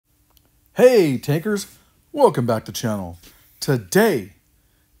Hey tankers, welcome back to the channel. Today,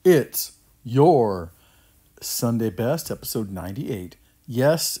 it's your Sunday Best, episode 98.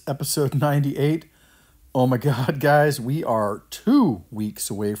 Yes, episode 98. Oh my God, guys, we are 2 weeks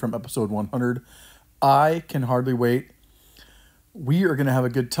away from episode 100. I can hardly wait. We are going to have a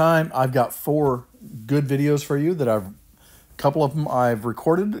good time. I've got 4 good videos for you that a couple of them I've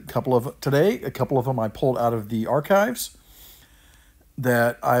recorded, a couple of them I pulled out of the archives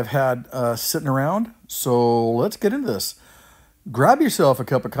that I've had sitting around. So let's get into this. Grab yourself a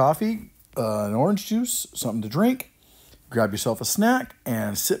cup of coffee, an orange juice, something to drink. Grab yourself a snack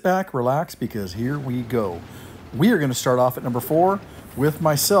and sit back, relax, because here we go. We are going to start off at number 4 with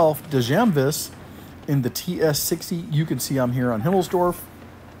myself, Dejamvis, in the TS60. You can see I'm here on Himmelsdorf.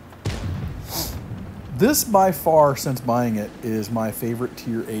 This, by far, since buying it, is my favorite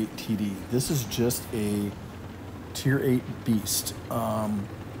Tier 8 TD. This is just a Tier 8 beast.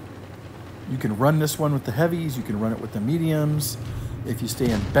 You can run this one with the heavies, you can run it with the mediums. If you stay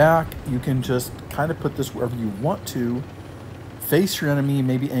in back, you can just kind of put this wherever you want to. Face your enemy,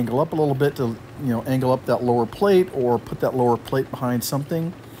 maybe angle up a little bit to, angle up that lower plate or put that lower plate behind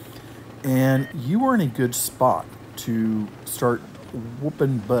something. And you are in a good spot to start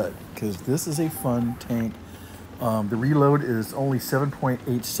whooping butt, because this is a fun tank. The reload is only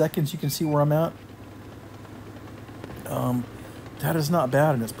 7.8 seconds. You can see where I'm at. That is not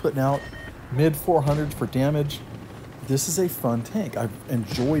bad, and it's putting out mid 400s for damage. This is a fun tank. I've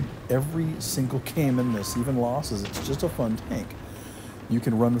enjoyed every single game in this, even losses. It's just a fun tank. You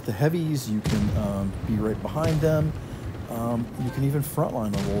can run with the heavies. You can be right behind them. You can even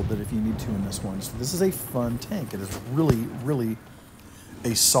frontline a little bit if you need to in this one. So this is a fun tank. It is really, really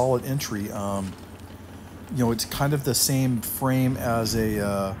a solid entry. It's kind of the same frame as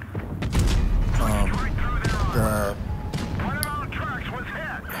a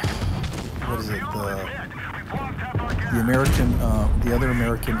what is it? The American, the other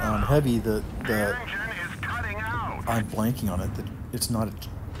American heavy. I'm blanking on it. It's not a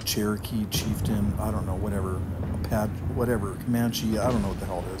Cherokee Chieftain. I don't know. Whatever, whatever Comanche. I don't know what the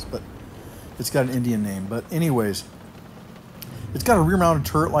hell it is, but it's got an Indian name. But anyways, it's got a rear-mounted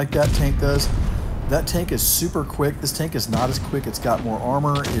turret like that tank does. That tank is super quick. This tank is not as quick. It's got more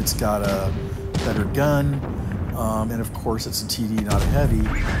armor. It's got a better gun. And of course, it's a TD, not a heavy.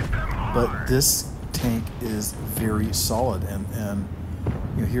 But this tank is very solid. And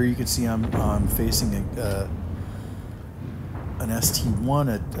here you can see I'm facing an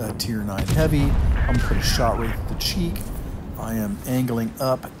ST1, a Tier 9 heavy. I'm going to put a shot right at the cheek. I am angling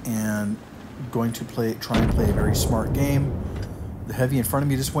up and going to try and play a very smart game. The heavy in front of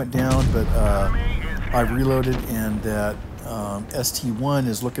me just went down, but I reloaded, and that ST1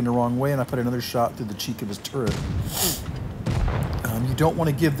 is looking the wrong way, and I put another shot through the cheek of his turret. You don't want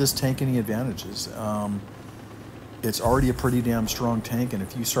to give this tank any advantages. It's already a pretty damn strong tank, and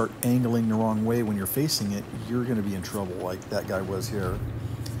if you start angling the wrong way when you're facing it, you're going to be in trouble like that guy was here.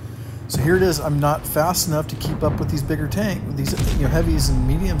 So here it is. I'm not fast enough to keep up with these bigger these heavies and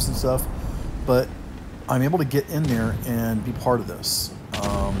mediums and stuff, but I'm able to get in there and be part of this.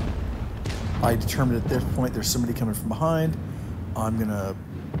 I determined at this point there's somebody coming from behind. I'm going to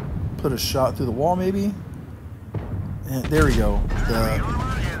put a shot through the wall maybe. And there we go.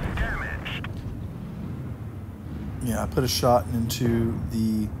 I put a shot into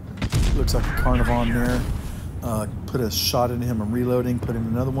the, looks like a Carnivon there. Put a shot into him. I'm reloading, put in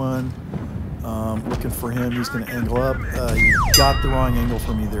another one. Looking for him. He's going to angle up. He got the wrong angle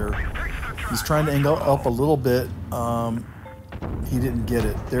for me there. He's trying to angle up a little bit. He didn't get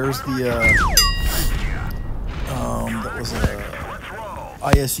it. There's the, that was a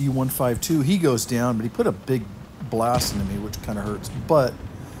ISU 152. He goes down, but he put a big blast into me, which kind of hurts. But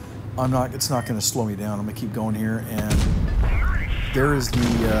it's not going to slow me down. I'm going to keep going here. And there is the,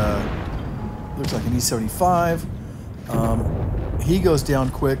 looks like an E75. He goes down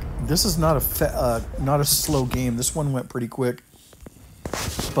quick. This is not a slow game. This one went pretty quick.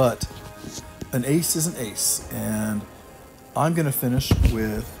 But an ace is an ace, and I'm going to finish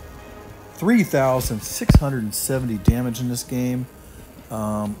with 3,670 damage in this game.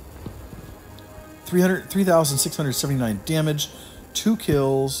 3,679 damage, 2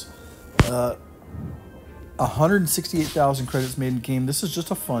 kills, 168,000 credits made in game. This is just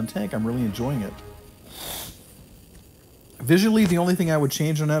a fun tank. I'm really enjoying it. Visually, the only thing I would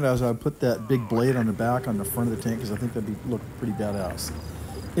change on that is I would put that big blade on the back on the front of the tank, because I think that'd look pretty badass.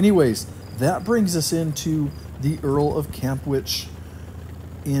 Anyways, that brings us into the Earl of Campwich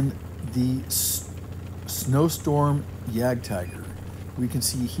in the Snowstorm Jagdtiger. We can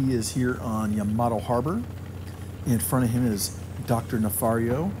see he is here on Yamato Harbor. In front of him is Dr.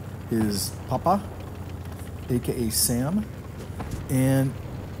 Nefario, his papa, aka Sam, and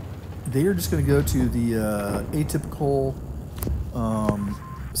they are just going to go to the atypical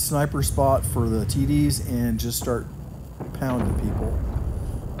sniper spot for the TDs and just start pounding people.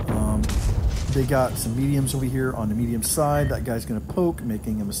 They got some mediums over here on the medium side. That guy's going to poke,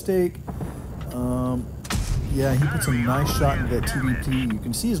 making a mistake. Yeah, he puts a nice shot into that TDP. You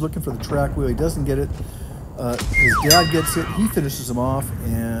can see he's looking for the track wheel. He doesn't get it. His dad gets it. He finishes him off,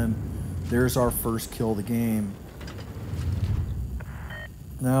 and there's our first kill of the game.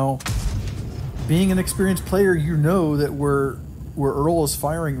 Now, being an experienced player, you know that where Earl is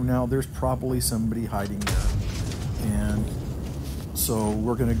firing now, there's probably somebody hiding there, and so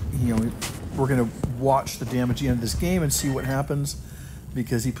we're gonna watch the damage end of this game and see what happens,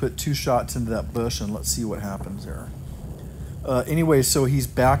 because he put 2 shots into that bush, and let's see what happens there. Anyway, so he's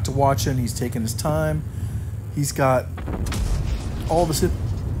back to watching. He's taking his time. He's got all of his hit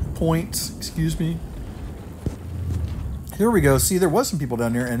points. Excuse me. Here we go. See, there was some people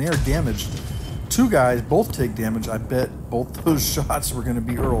down there, and they are damaged. 2 guys both take damage. I bet both those shots were going to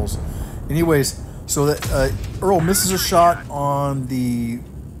be Earl's. Anyways, so that Earl misses a shot on the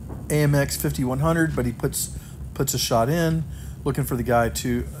AMX 5100, but he puts a shot in, looking for the guy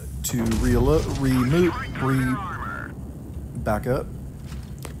to back up.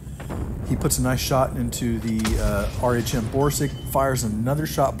 He puts a nice shot into the RHM Borsig, fires another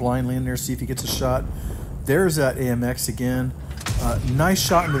shot blindly in there, see if he gets a shot. There's that AMX again. Nice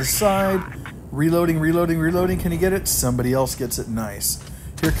shot into the side. Reloading. Can he get it? Somebody else gets it. Nice.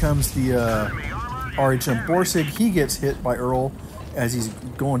 Here comes the RHM Borsig. He gets hit by Earl as he's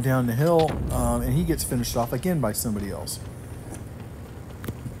going down the hill, and he gets finished off again by somebody else.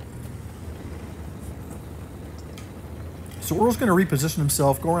 So Earl's going to reposition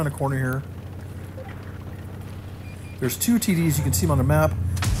himself, go around the corner here. There's 2 TDs. You can see them on the map.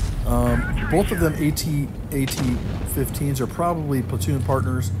 Both of them AT-15s are probably platoon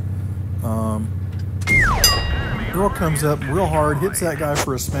partners. Earl comes up real hard, hits that guy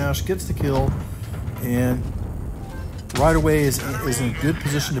for a smash, gets the kill, and right away is in a good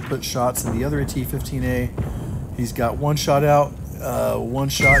position to put shots in the other AT-15A. He's got 1 shot out, 1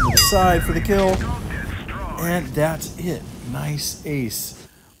 shot to the side for the kill, and that's it. Nice ace.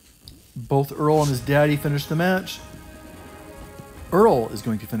 Both Earl and his daddy finished the match. Earl is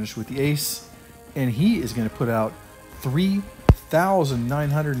going to finish with the ace, and he is going to put out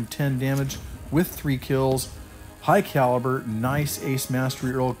 3,910 damage with 3 kills. High caliber, nice ace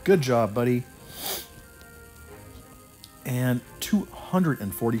mastery, Earl. Good job, buddy. And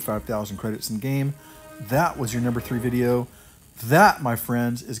 245,000 credits in game. That was your number 3 video. That, my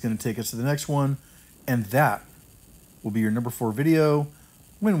friends, is going to take us to the next one, and that will be your number 4 video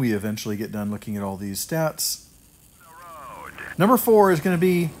when we eventually get done looking at all these stats. Number 4 is going to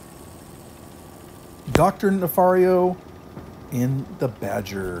be Dr. Nefario in the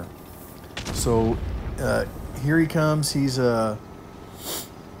Badger. So here he comes. He is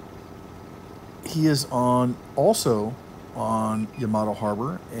also on Yamato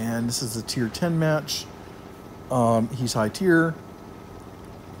Harbor, and this is a tier 10 match. He's high tier.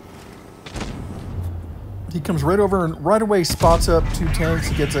 He comes right over and right away spots up 2 tanks.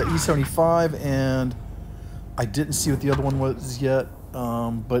 He gets an E75, and I didn't see what the other one was yet,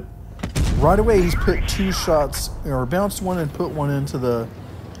 but right away he's put 2 shots, or bounced 1 and put 1 into the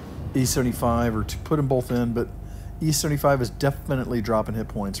E75, or to put them both in, but E75 is definitely dropping hit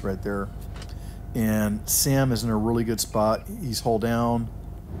points right there. And Sam is in a really good spot. He's hull down.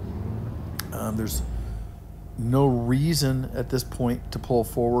 There's no reason at this point to pull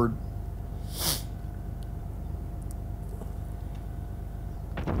forward.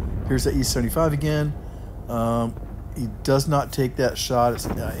 Here's the E75 again. He does not take that shot.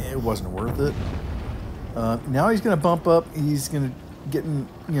 It wasn't worth it. Now he's going to bump up. He's going to getting,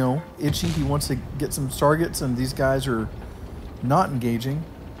 itchy. He wants to get some targets, and these guys are not engaging.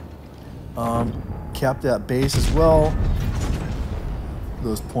 Cap that base as well.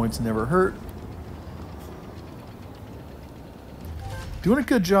 Those points never hurt. Doing a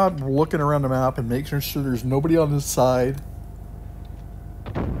good job looking around the map and making sure there's nobody on this side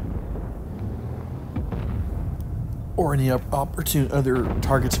or any other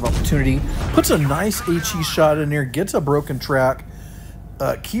targets of opportunity. Puts a nice HE shot in there, gets a broken track,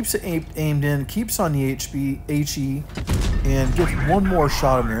 keeps it aimed in, keeps on the HE, and gets 1 more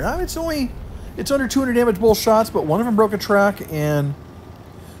shot in there. Now, it's under 200 damage both shots, but one of them broke a track, and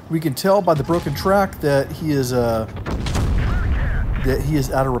we can tell by the broken track that he is out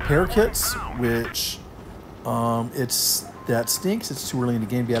of repair kits, which that stinks. It's too early in the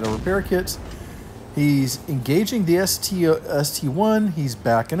game to be out of repair kits. He's engaging the ST1. He's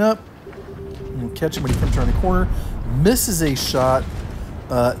backing up. We'll catch him when he comes around the corner. Misses a shot.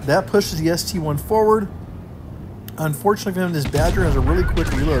 That pushes the ST1 forward. Unfortunately for him, this Badger has a really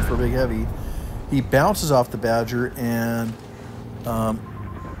quick reload for a big heavy. He bounces off the Badger, and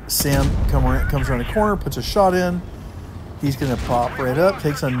Sam comes around the corner, puts a shot in. He's going to pop right up,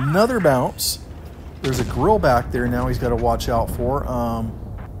 takes another bounce. There's a grill back there now he's got to watch out for.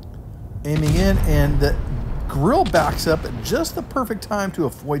 Aiming in, and the grill backs up at just the perfect time to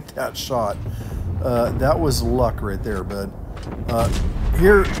avoid that shot. That was luck right there, bud.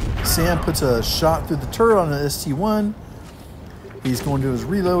 Here, Sam puts a shot through the turret on the ST1. He's going to his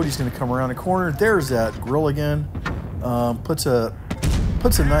reload. He's going to come around the corner. There's that grill again. Puts a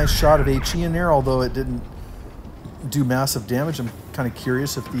nice shot of HE in there, although it didn't do massive damage. I'm kind of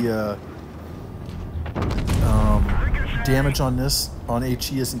curious if the damage on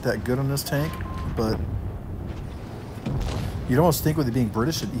HE isn't that good on this tank, but you'd almost think with it being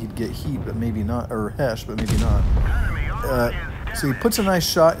British he'd get heat, but maybe not, or Hesh, but maybe not. So he puts a nice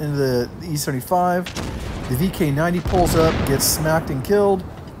shot into the E75. The VK90 pulls up, gets smacked and killed.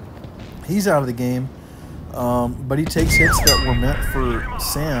 He's out of the game, but he takes hits that were meant for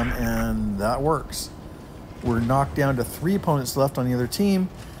Sam, and that works. We're knocked down to 3 opponents left on the other team.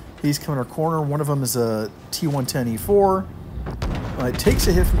 He's coming our corner. One of them is a T110 E4. It takes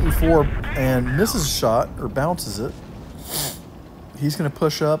a hit from E4 and misses a shot, or bounces it. He's going to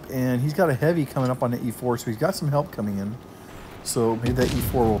push up, and he's got a heavy coming up on the E4, so he's got some help coming in. So maybe that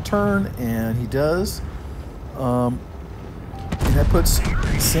E4 will turn, and he does. And that puts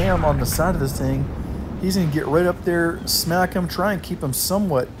Sam on the side of this thing. He's going to get right up there, smack him, try and keep him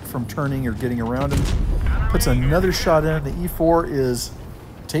somewhat from turning or getting around him. Puts another shot in. The E4 is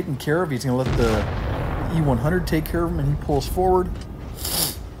taken care of. He's going to let the E100 take care of him, and he pulls forward.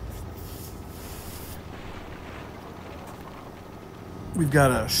 We've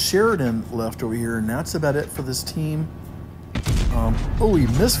got a Sheridan left over here, and that's about it for this team. Oh, he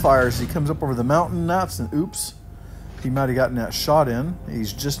misfires. He comes up over the mountain. That's an oops. He might have gotten that shot in.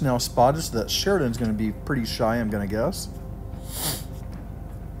 He's just now spotted, so that Sheridan's going to be pretty shy, I'm going to guess.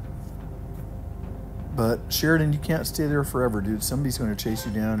 But Sheridan, you can't stay there forever, dude. Somebody's going to chase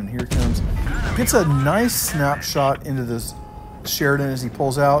you down, and here it comes. Gets a nice snapshot into this Sheridan as he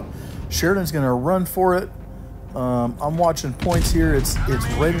pulls out. Sheridan's going to run for it. I'm watching points here. It's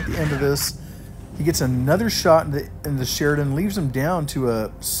right at the end of this. He gets another shot in the Sheridan, leaves him down to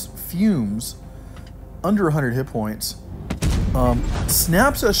fumes, under 100 hit points.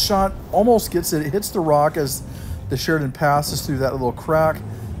 Snaps a shot, almost gets it. It hits the rock as the Sheridan passes through that little crack.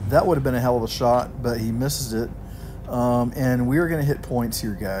 That would have been a hell of a shot, but he misses it. And we are going to hit points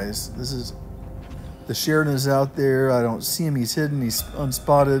here, guys. This is the Sheridan is out there. I don't see him. He's hidden. He's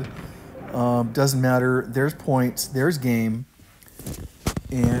unspotted. Doesn't matter. There's points. There's game.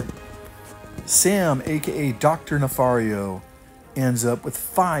 And Sam, aka Dr. Nefario, ends up with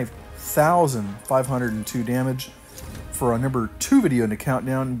 5,502 damage for our number 2 video in the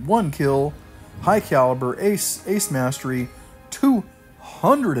countdown. 1 kill, high caliber, ace mastery,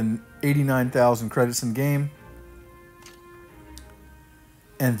 289,000 credits in game.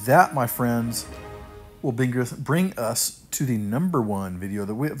 And that, my friends, will bring us to the number 1 video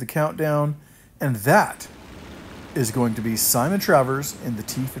of the countdown, and that is going to be Simon Travers in the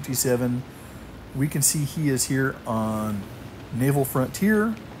T-57. We can see he is here on Naval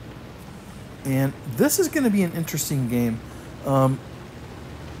Frontier, and this is going to be an interesting game.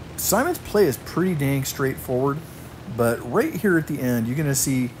 Simon's play is pretty dang straightforward, but right here at the end, you're going to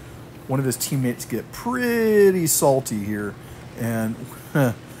see one of his teammates get pretty salty here, and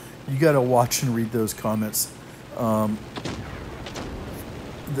you got to watch and read those comments. The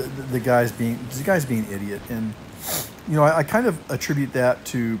guy's being an idiot, and you know, I kind of attribute that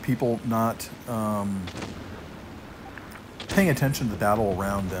to people not paying attention to the battle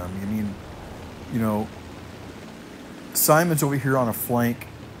around them. I mean, you know, Simon's over here on a flank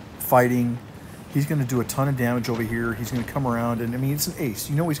fighting. He's going to do a ton of damage over here. He's going to come around, and I mean, it's an ace.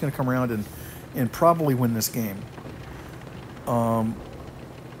 You know he's going to come around and probably win this game.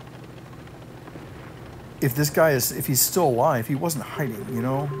 If he's still alive, he wasn't hiding, you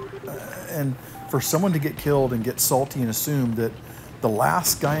know? And for someone to get killed and get salty and assume that the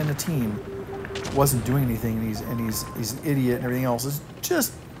last guy in the team wasn't doing anything and he's an idiot and everything else is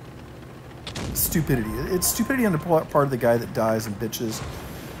just stupidity. It's stupidity on the part of the guy that dies and bitches.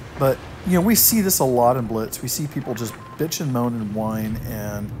 But, you know, we see this a lot in Blitz. We see people just bitch and moan and whine,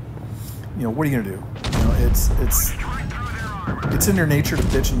 and, you know, what are you going to do? You know, it's in their nature to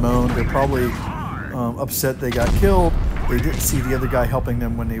bitch and moan. They're probably upset they got killed. They didn't see the other guy helping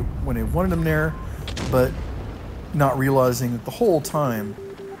them when they wanted him there. but not realizing that the whole time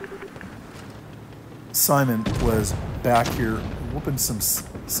Simon was back here whooping some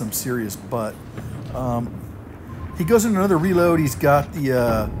serious butt. He goes into another reload. He's got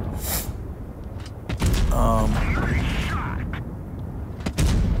the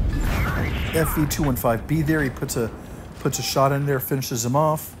FV215B there. He puts a shot in there, finishes him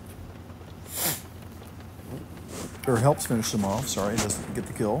off, or helps finish him off. Sorry, doesn't get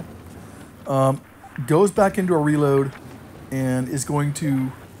the kill. Goes back into a reload and is going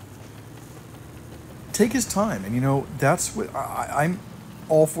to take his time. And you know, that's what I'm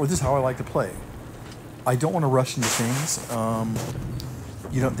all for. This is how I like to play. I don't want to rush into things.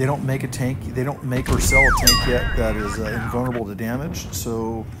 You know, they don't make a tank. They don't make or sell a tank yet that is invulnerable to damage.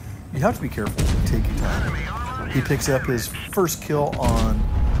 So you have to be careful. Take your time. He picks up his first kill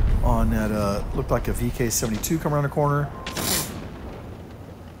on that looked like a VK-72 coming around the corner.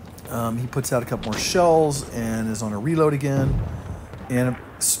 He puts out a couple more shells and is on a reload again. And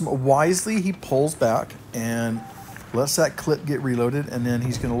wisely, he pulls back and lets that clip get reloaded. And then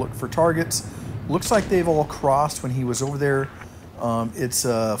he's going to look for targets. Looks like they've all crossed when he was over there. It's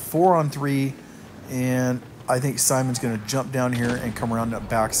 4-on-3. And I think Simon's going to jump down here and come around the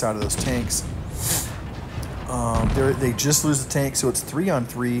back side of those tanks. They just lose the tank, so it's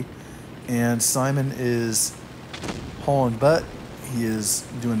 3-on-3. And Simon is hauling butt. He is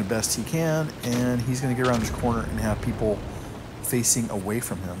doing the best he can, and he's going to get around this corner and have people facing away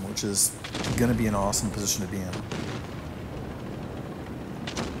from him, which is going to be an awesome position to be in.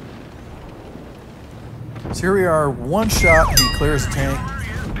 So here we are, one shot, he clears the tank.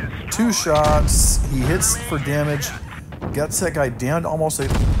 2 shots, he hits for damage, gets that guy down to almost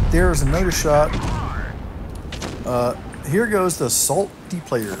there's another shot. Here goes the salty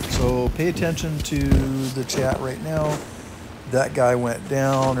player. So pay attention to the chat right now. That guy went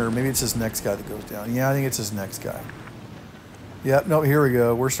down, or maybe it's his next guy that goes down. Yeah, I think it's his next guy. Yep, no, here we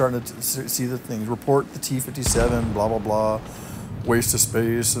go. We're starting to see the things. Report the T-57, blah, blah, blah. Waste of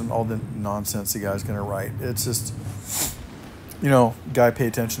space and all the nonsense the guy's going to write. It's just, you know, guy, pay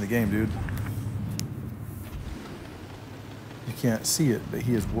attention to the game, dude. You can't see it, but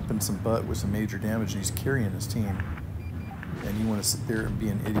he is whooping some butt with some major damage, and he's carrying his team. And you want to sit there and be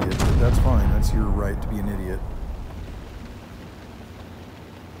an idiot, but that's fine. That's your right to be an idiot.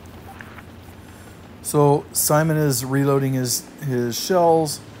 So Simon is reloading his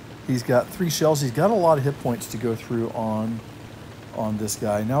shells. He's got 3 shells. He's got a lot of hit points to go through on this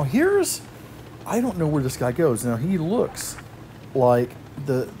guy. Now I don't know where this guy goes. Now he looks like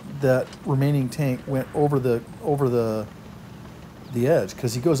that remaining tank went over the edge,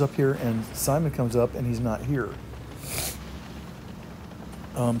 because he goes up here and Simon comes up and he's not here.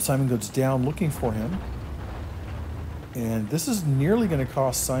 Simon goes down looking for him, and this is nearly going to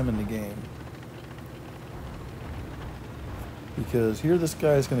cost Simon the game. Because here this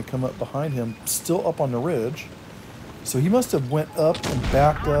guy is going to come up behind him, still up on the ridge. So he must have went up and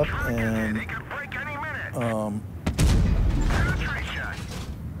backed up and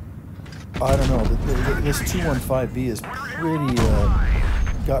I don't know. This 215B is pretty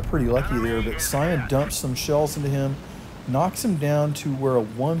got pretty lucky there, but Simon dumps some shells into him, knocks him down to where a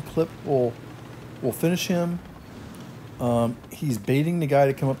 1 clip will finish him. He's baiting the guy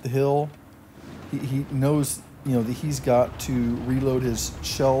to come up the hill. He knows, you know, that he's got to reload his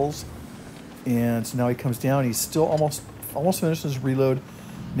shells, and so now he comes down. He's still almost finished his reload.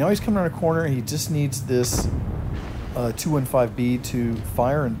 Now he's coming around a corner, and he just needs this 215B to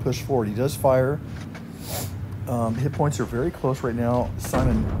fire and push forward. He does fire. Hit points are very close right now.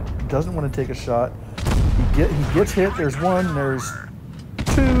 Simon doesn't want to take a shot. He gets hit. There's 1. There's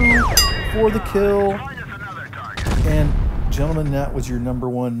 2 for the kill. And gentlemen, that was your number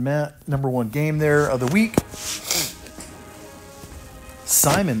one game there of the week.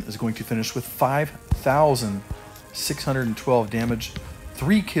 Simon is going to finish with 5,612 damage,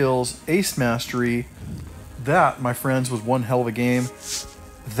 3 kills, ace mastery. That, my friends, was one hell of a game.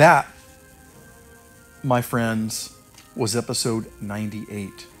 That, my friends, was episode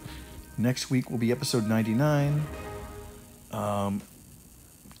 98. Next week will be episode 99.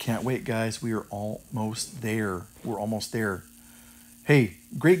 Can't wait, guys. We are almost there. We're almost there. Hey,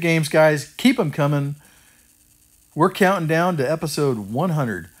 great games, guys. Keep them coming. We're counting down to episode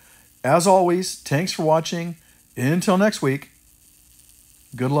 100. As always, thanks for watching. Until next week,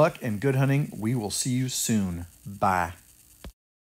 good luck and good hunting. We will see you soon. Bye.